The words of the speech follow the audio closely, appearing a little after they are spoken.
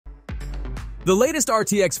The latest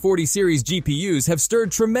RTX 40 series GPUs have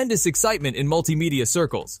stirred tremendous excitement in multimedia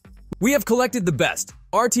circles. We have collected the best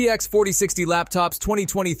RTX 4060 laptops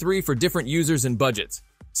 2023 for different users and budgets.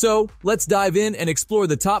 So, let's dive in and explore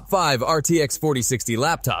the top 5 RTX 4060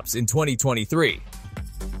 laptops in 2023.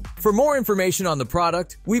 For more information on the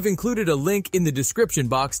product, we've included a link in the description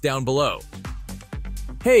box down below.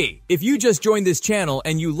 Hey, if you just joined this channel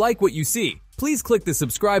and you like what you see, please click the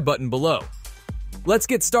subscribe button below. Let's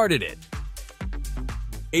get started.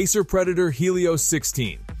 Acer Predator Helios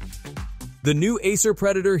 16. The new Acer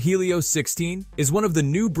Predator Helios 16 is one of the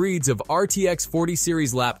new breeds of RTX 40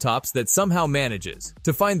 series laptops that somehow manages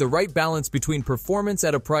to find the right balance between performance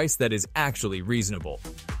at a price that is actually reasonable.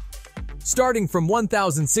 Starting from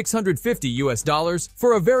 $1,650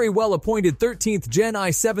 for a very well-appointed 13th Gen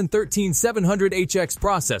i7-13700HX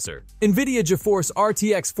processor, NVIDIA GeForce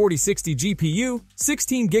RTX 4060 GPU,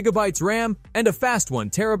 16GB RAM, and a fast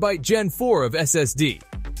 1TB Gen 4 of SSD.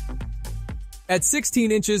 At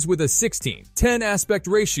 16 inches with a 16:10 aspect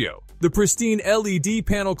ratio, the pristine LED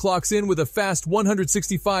panel clocks in with a fast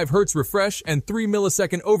 165Hz refresh and 3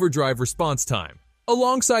 millisecond overdrive response time.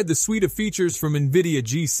 Alongside the suite of features from NVIDIA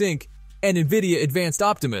G-Sync and NVIDIA Advanced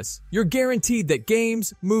Optimus, you're guaranteed that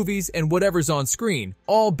games, movies, and whatever's on screen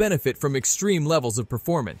all benefit from extreme levels of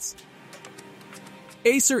performance.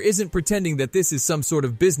 Acer isn't pretending that this is some sort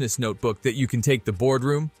of business notebook that you can take the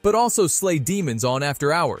boardroom, but also slay demons on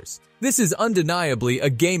after hours. This is undeniably a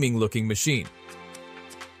gaming-looking machine.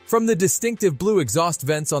 From the distinctive blue exhaust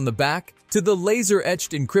vents on the back to the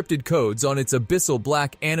laser-etched encrypted codes on its abyssal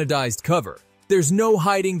black anodized cover, there's no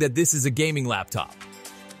hiding that this is a gaming laptop.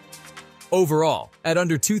 Overall, at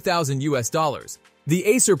under $2,000, the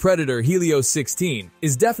Acer Predator Helios 16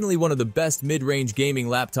 is definitely one of the best mid-range gaming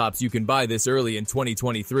laptops you can buy this early in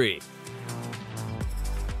 2023.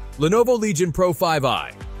 Lenovo Legion Pro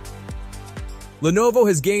 5i. Lenovo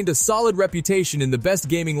has gained a solid reputation in the best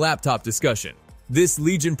gaming laptop discussion. This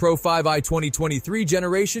Legion Pro 5i 2023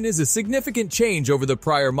 generation is a significant change over the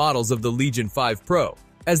prior models of the Legion 5 Pro,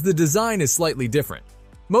 as the design is slightly different.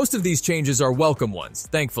 Most of these changes are welcome ones,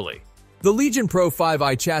 thankfully. The Legion Pro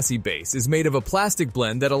 5i chassis base is made of a plastic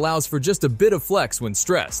blend that allows for just a bit of flex when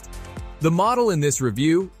stressed. The model in this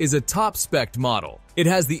review is a top-spec model. It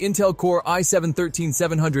has the Intel Core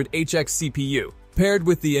i7-13700HX CPU, paired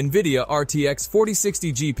with the NVIDIA RTX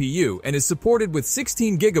 4060 GPU, and is supported with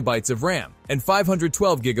 16GB of RAM and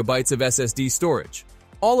 512GB of SSD storage.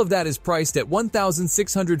 All of that is priced at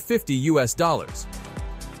 $1,650.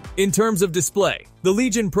 In terms of display, the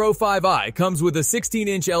Legion Pro 5i comes with a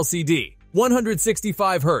 16-inch LCD,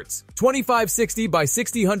 165Hz, 2560 by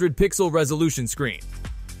 6000 pixel resolution screen.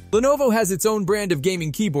 Lenovo has its own brand of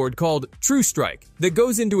gaming keyboard called True Strike that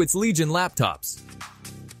goes into its Legion laptops.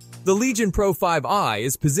 The Legion Pro 5i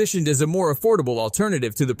is positioned as a more affordable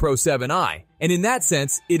alternative to the Pro 7i, and in that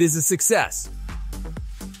sense, it is a success.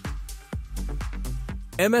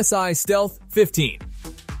 MSI Stealth 15.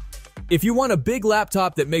 If you want a big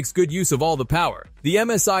laptop that makes good use of all the power, the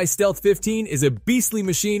MSI Stealth 15 is a beastly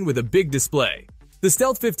machine with a big display. The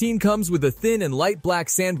Stealth 15 comes with a thin and light black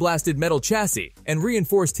sandblasted metal chassis and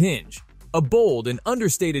reinforced hinge, a bold and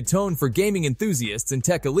understated tone for gaming enthusiasts and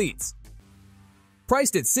tech elites.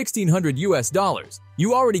 Priced at $1,600,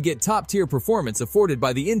 you already get top-tier performance afforded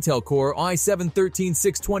by the Intel Core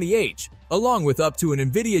i7-13620H, along with up to an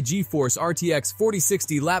NVIDIA GeForce RTX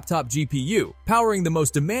 4060 laptop GPU, powering the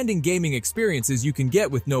most demanding gaming experiences you can get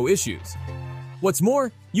with no issues. What's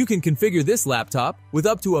more, you can configure this laptop with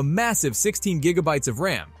up to a massive 16GB of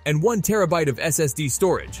RAM and 1TB of SSD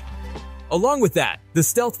storage. Along with that, the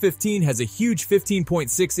Stealth 15 has a huge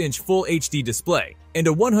 15.6-inch Full HD display and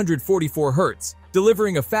a 144Hz,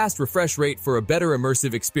 delivering a fast refresh rate for a better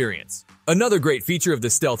immersive experience. Another great feature of the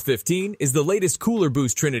Stealth 15 is the latest Cooler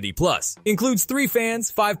Boost Trinity Plus. Includes 3 fans,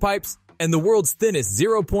 5 pipes, and the world's thinnest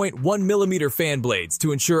 0.1mm fan blades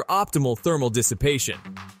to ensure optimal thermal dissipation.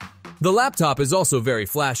 The laptop is also very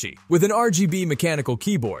flashy, with an RGB mechanical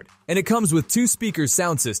keyboard, and it comes with 2 speakers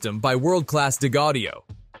sound system by world-class DIG Audio.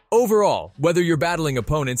 Overall, whether you're battling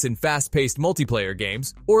opponents in fast-paced multiplayer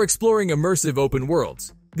games or exploring immersive open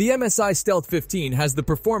worlds, the MSI Stealth 15 has the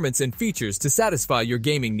performance and features to satisfy your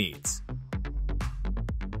gaming needs.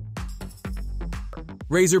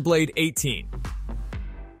 Razer Blade 18.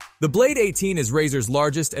 The Blade 18 is Razer's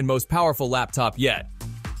largest and most powerful laptop yet.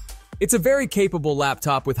 It's a very capable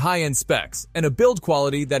laptop with high-end specs and a build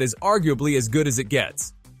quality that is arguably as good as it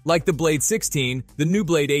gets. Like the Blade 16, the new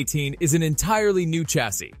Blade 18 is an entirely new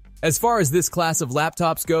chassis. As far as this class of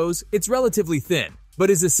laptops goes, it's relatively thin, but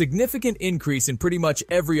is a significant increase in pretty much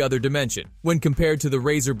every other dimension when compared to the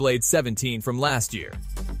Razer Blade 17 from last year.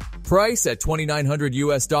 Price at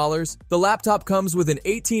 $2,900 the laptop comes with an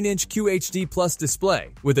 18-inch QHD Plus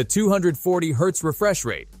display with a 240Hz refresh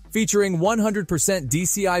rate, featuring 100%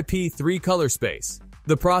 DCI-P3 color space.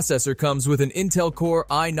 The processor comes with an Intel Core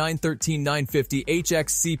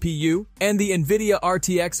i9-13950HX CPU and the NVIDIA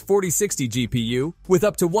RTX 4060 GPU with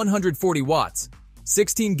up to 140 watts,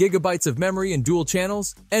 16 gigabytes of memory and dual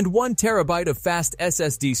channels, and 1 terabyte of fast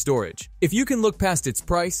SSD storage. If you can look past its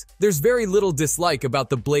price, there's very little dislike about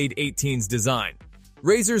the Blade 18's design.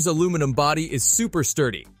 Razer's aluminum body is super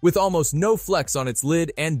sturdy, with almost no flex on its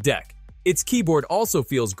lid and deck. Its keyboard also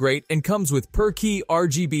feels great and comes with per-key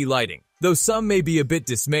RGB lighting, though some may be a bit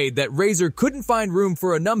dismayed that Razer couldn't find room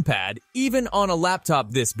for a numpad even on a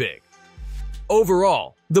laptop this big.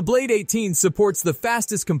 Overall, the Blade 18 supports the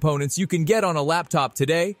fastest components you can get on a laptop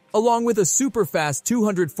today, along with a super fast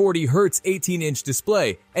 240Hz 18-inch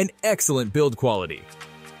display and excellent build quality.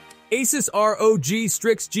 Asus ROG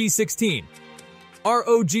Strix G16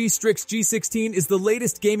 ROG Strix G16 is the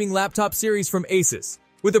latest gaming laptop series from Asus.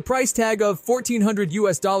 With a price tag of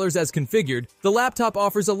 $1,400 as configured, the laptop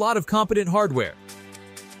offers a lot of competent hardware.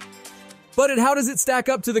 But how does it stack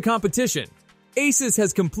up to the competition? Asus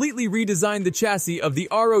has completely redesigned the chassis of the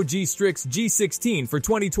ROG Strix G16 for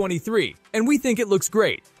 2023, and we think it looks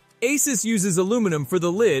great. Asus uses aluminum for the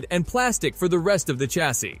lid and plastic for the rest of the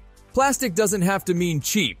chassis. Plastic doesn't have to mean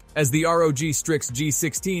cheap, as the ROG Strix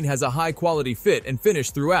G16 has a high-quality fit and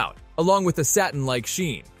finish throughout, along with a satin-like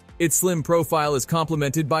sheen. Its slim profile is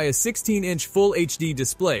complemented by a 16-inch Full HD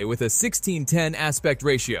display with a 16:10 aspect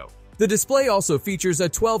ratio. The display also features a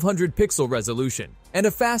 1200 pixel resolution and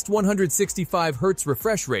a fast 165Hz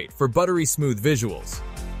refresh rate for buttery smooth visuals.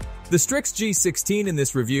 The Strix G16 in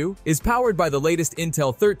this review is powered by the latest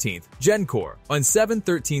Intel 13th Gen Core on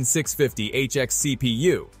 7-13650HX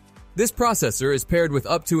CPU. This processor is paired with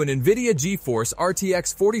up to an NVIDIA GeForce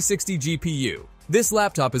RTX 4060 GPU. This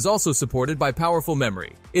laptop is also supported by powerful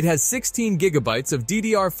memory. It has 16 gigabytes of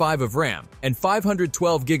DDR5 of RAM and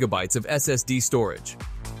 512 gigabytes of SSD storage.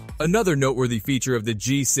 Another noteworthy feature of the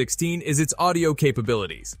G16 is its audio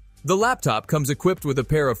capabilities. The laptop comes equipped with a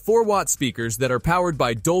pair of 4-watt speakers that are powered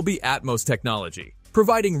by Dolby Atmos technology,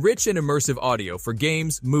 providing rich and immersive audio for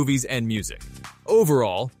games, movies, and music.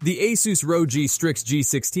 Overall, the Asus ROG Strix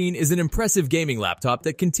G16 is an impressive gaming laptop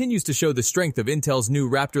that continues to show the strength of Intel's new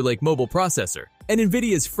Raptor Lake mobile processor and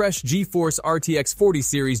NVIDIA's fresh GeForce RTX 40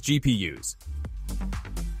 series GPUs.